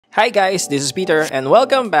Hi guys, this is Peter and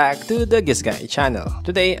welcome back to the GIZGUIDEPH channel.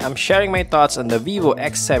 Today, I'm sharing my thoughts on the Vivo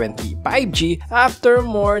X70 5G after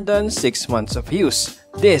more than 6 months of use.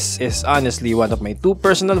 This is honestly one of my two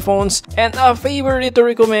personal phones and a favorite to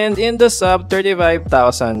recommend in the sub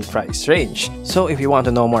 35,000 price range. So if you want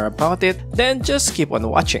to know more about it, then just keep on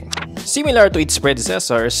watching. Similar to its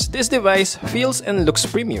predecessors, this device feels and looks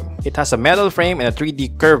premium. It has a metal frame and a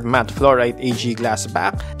 3D curved matte fluorite AG glass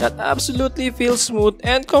back that absolutely feels smooth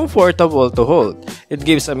and comfortable to hold. It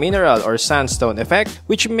gives a mineral or sandstone effect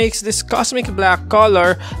which makes this cosmic black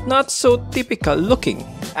color not so typical looking.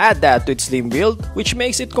 Add that to its slim build which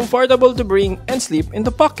makes it comfortable to bring and slip in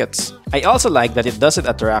the pockets. I also like that it doesn't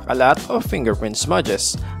attract a lot of fingerprint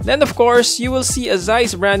smudges. Then of course, you will see a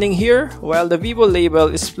ZEISS branding here while the Vivo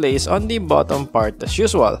label is placed on the bottom part as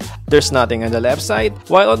usual. There's nothing on the left side,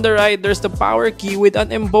 while on the right there's the power key with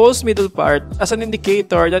an embossed middle part as an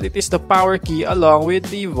indicator that it is the power key along with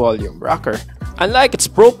the volume rocker. Unlike its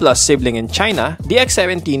Pro Plus sibling in China, the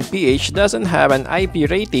X17PH doesn't have an IP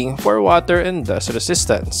rating for water and dust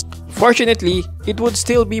resistance. Fortunately, it would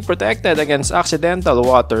still be protected against accidental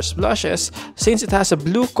water splashes since it has a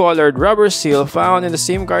blue-colored rubber seal found in the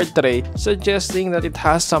SIM card tray, suggesting that it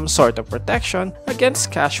has some sort of protection against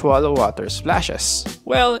casual water splashes.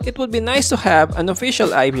 Well, it would be nice to have an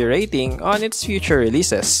official IP rating on its future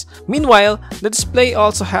releases. Meanwhile, the display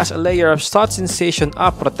also has a layer of SCHOTT Xensation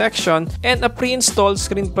Up protection and a pre-installed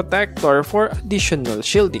screen protector for additional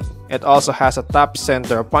shielding. It also has a top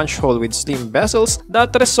center punch hole with slim bezels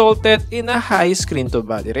that resulted in a high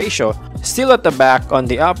screen-to-body ratio. Still at the back on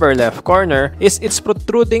the upper left corner is its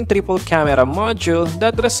protruding triple camera module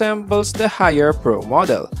that resembles the higher Pro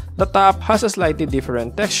model. The top has a slightly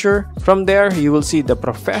different texture. From there, you will see the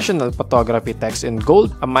professional photography text in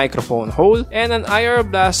gold, a microphone hole, and an IR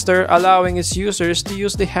blaster allowing its users to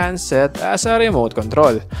use the handset as a remote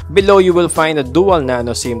control. Below, you will find a dual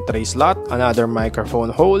nano SIM tray slot, another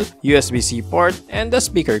microphone hole, USB-C port, and the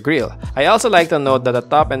speaker grill. I also like to note that the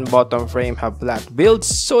top and bottom frame have flat builds,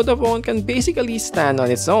 so the phone can basically stand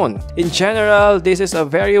on its own. In general, this is a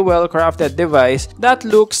very well-crafted device that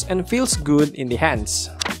looks and feels good in the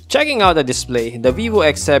hands. Checking out the display, the Vivo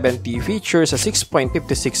X70 features a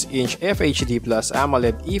 6.56-inch FHD Plus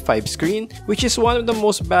AMOLED E5 screen, which is one of the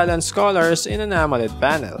most balanced colors in an AMOLED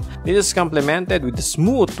panel. This is complemented with a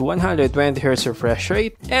smooth 120Hz refresh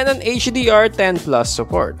rate and an HDR10 Plus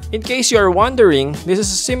support. In case you are wondering, this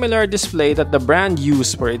is a similar display that the brand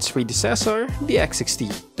used for its predecessor, the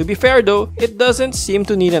X60. To be fair though, it doesn't seem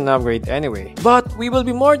to need an upgrade anyway. But we will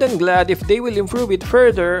be more than glad if they will improve it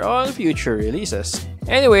further on future releases.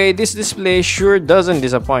 Anyway, this display sure doesn't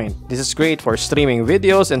disappoint. This is great for streaming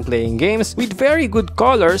videos and playing games with very good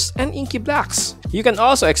colors and inky blacks. You can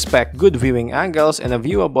also expect good viewing angles and a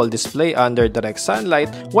viewable display under direct sunlight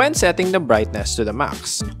when setting the brightness to the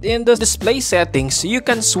max. In the display settings, you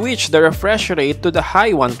can switch the refresh rate to the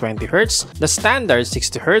high 120Hz, the standard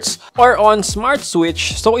 60Hz, or on Smart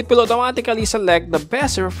Switch so it will automatically select the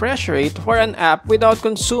best refresh rate for an app without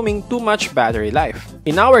consuming too much battery life.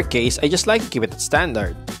 In our case, I just like to keep it at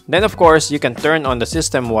standard. Then of course, you can turn on the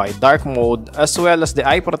system-wide dark mode as well as the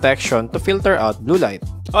eye protection to filter out blue light.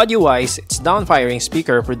 Audio-wise, its down-firing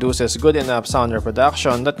speaker produces good enough sound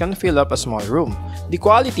reproduction that can fill up a small room. The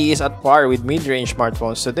quality is at par with mid-range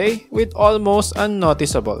smartphones today with almost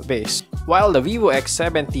unnoticeable bass. While the Vivo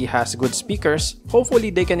X70 has good speakers, hopefully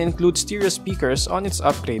they can include stereo speakers on its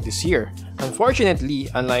upgrade this year. Unfortunately,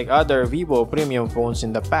 unlike other Vivo premium phones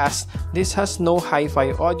in the past, this has no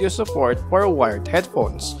hi-fi audio support for wired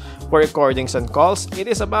headphones. For recordings and calls, it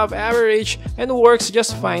is above average and works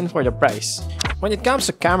just fine for the price. When it comes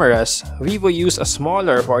to cameras, Vivo used a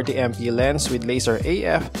smaller 40MP lens with laser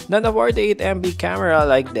AF than a 48MP camera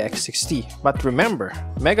like the X60. But remember,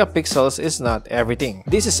 megapixels is not everything.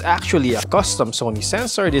 This is actually a custom Sony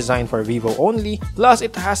sensor designed for Vivo only, plus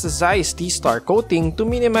it has the ZEISS T star coating to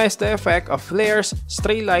minimize the effect of flares,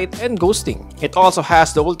 stray light, and ghosting. It also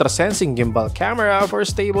has the ultra-sensing gimbal camera for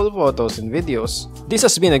stable photos and videos. This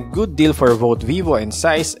has been a good deal for both Vivo and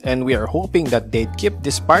ZEISS, and we are hoping that they'd keep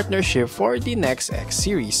this partnership for the next X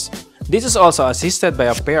series. This is also assisted by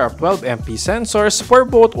a pair of 12MP sensors for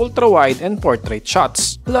both ultra-wide and portrait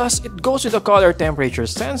shots. Plus, it goes with a color temperature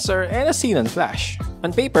sensor and a Xenon flash.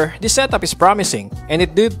 On paper, this setup is promising, and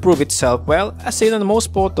it did prove itself well as seen on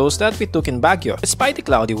most photos that we took in Baguio, despite the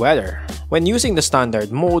cloudy weather. When using the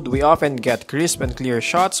standard mode, we often get crisp and clear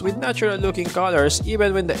shots with natural-looking colors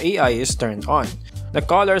even when the AI is turned on. The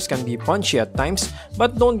colors can be punchy at times,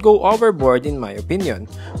 but don't go overboard in my opinion.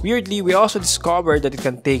 Weirdly, we also discovered that it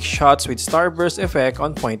can take shots with starburst effect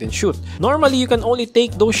on point and shoot. Normally, you can only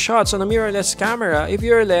take those shots on a mirrorless camera if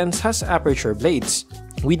your lens has aperture blades.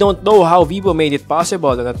 We don't know how Vivo made it possible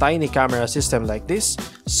on a tiny camera system like this.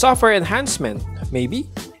 Software enhancement, maybe?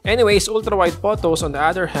 Anyways, ultra-wide photos on the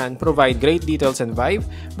other hand provide great details and vibe,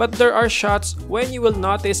 but there are shots when you will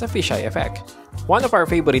notice a fisheye effect. One of our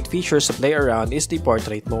favorite features to play around is the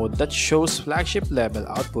portrait mode that shows flagship level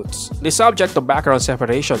outputs. The subject to background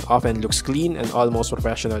separation often looks clean and almost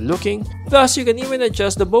professional looking, thus you can even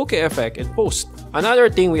adjust the bokeh effect in post. Another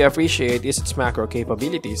thing we appreciate is its macro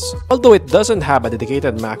capabilities. Although it doesn't have a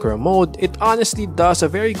dedicated macro mode, it honestly does a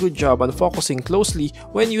very good job on focusing closely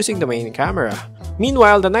when using the main camera.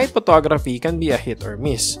 Meanwhile, the night photography can be a hit or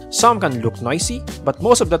miss. Some can look noisy, but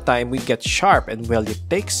most of the time we get sharp and well-lit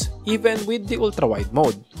takes, even with the ultra-wide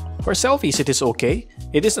mode. For selfies, it is okay.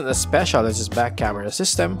 It isn't as special as its back camera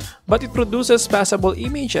system, but it produces passable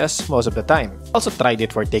images most of the time. Also tried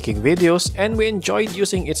it for taking videos, and we enjoyed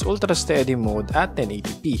using its ultra steady mode at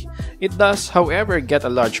 1080p. It does, however, get a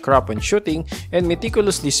large crop when shooting, and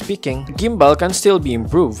meticulously speaking, gimbal can still be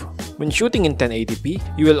improved. When shooting in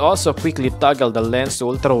 1080p, you will also quickly toggle the lens to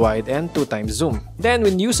ultra-wide and 2x zoom. Then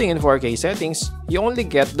when using in 4K settings, you only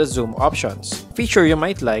get the zoom options. A feature you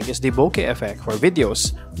might like is the bokeh effect for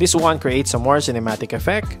videos. This one creates a more cinematic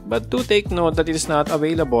effect, but do take note that it is not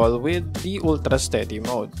available with the ultra steady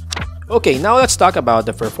mode. Okay, now let's talk about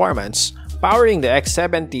the performance. Powering the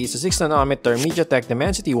X70 is a 6nm MediaTek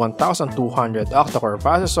Dimensity 1200 octa-core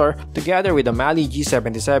processor together with a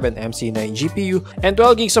Mali-G77 MC9 GPU and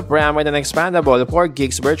 12GB of RAM with an expandable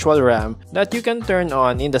 4GB virtual RAM that you can turn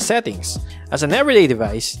on in the settings. As an everyday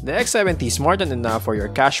device, the X70 is more than enough for your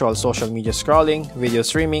casual social media scrolling, video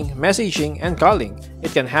streaming, messaging, and calling.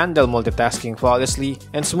 It can handle multitasking flawlessly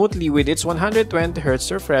and smoothly with its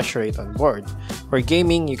 120Hz refresh rate on board. For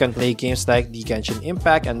gaming, you can play games like the Genshin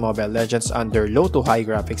Impact and Mobile Legends under low to high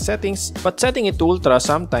graphics settings, but setting it to ultra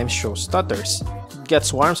sometimes shows stutters. It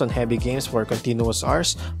gets warms on heavy games for continuous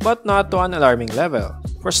hours, but not to an alarming level.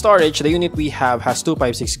 For storage, the unit we have has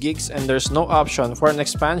 256GB and there's no option for an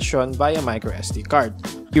expansion via microSD card.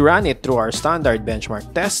 We ran it through our standard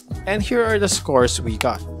benchmark test, and here are the scores we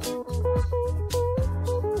got.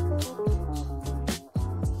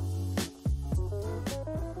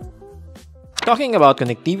 Talking about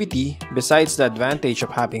connectivity, besides the advantage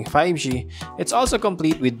of having 5G, it's also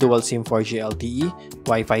complete with dual SIM 4G LTE,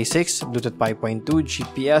 Wi-Fi 6, Bluetooth 5.2,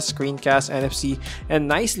 GPS, screencast, NFC, and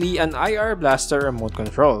nicely an IR blaster remote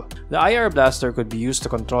control. The IR blaster could be used to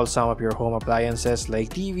control some of your home appliances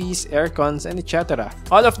like TVs, aircons, and etc.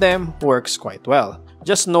 All of them works quite well.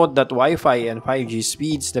 Just note that Wi-Fi and 5G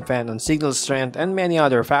speeds depend on signal strength and many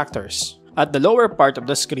other factors. At the lower part of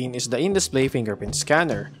the screen is the in-display fingerprint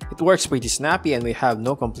scanner. It works pretty snappy and we have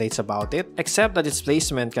no complaints about it, except that its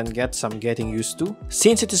placement can get some getting used to,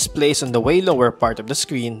 since it is placed on the way lower part of the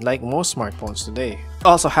screen like most smartphones today. It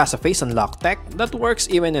also has a face unlock tech that works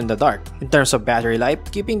even in the dark. In terms of battery life,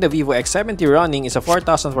 keeping the Vivo X70 running is a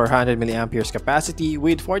 4400 mAh capacity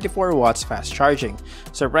with 44 watts fast charging.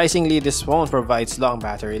 Surprisingly, this phone provides long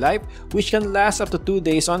battery life, which can last up to 2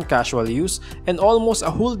 days on casual use and almost a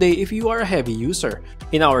whole day if you are a heavy user.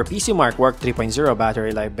 In our PCMark Work 3.0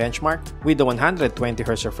 battery life benchmark, with the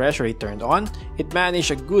 120Hz refresh rate turned on, it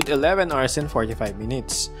managed a good 11 hours and 45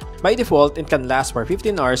 minutes. By default, it can last for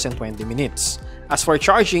 15 hours and 20 minutes. As for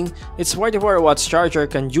charging, its 44 watts charger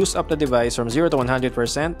can juice up the device from 0 to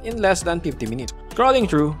 100% in less than 50 minutes. Scrolling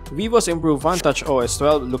through, Vivo's improved OneTouch OS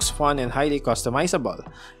 12 looks fun and highly customizable.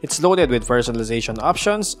 It's loaded with personalization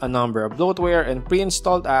options, a number of bloatware, and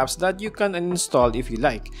pre-installed apps that you can uninstall if you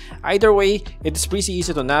like. Either way, it is pretty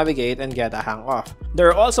easy to navigate and get a hang of. There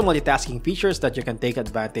are also multitasking features that you can take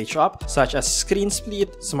advantage of, such as screen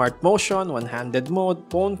split, smart motion, one-handed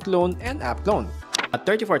mode, phone clone, and app clone. At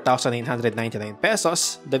 34,999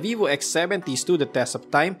 pesos, the Vivo X70 stood the test of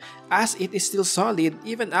time as it is still solid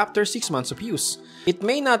even after 6 months of use. It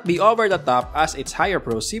may not be over the top as its higher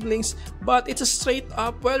pro siblings, but it's a straight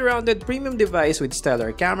up well-rounded premium device with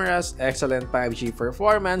stellar cameras, excellent 5G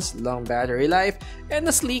performance, long battery life, and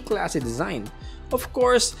a sleek classy design. Of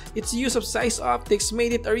course, its use of size optics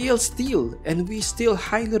made it a real steal, and we still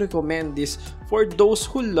highly recommend this for those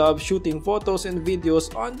who love shooting photos and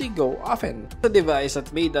videos on the go often. The device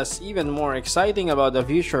that made us even more exciting about the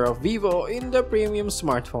future of Vivo in the premium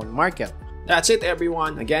smartphone market. That's it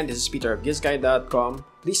everyone, again this is Peter of GIZGUIDEPH.com.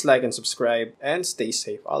 Please like and subscribe and stay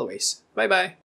safe always. Bye bye!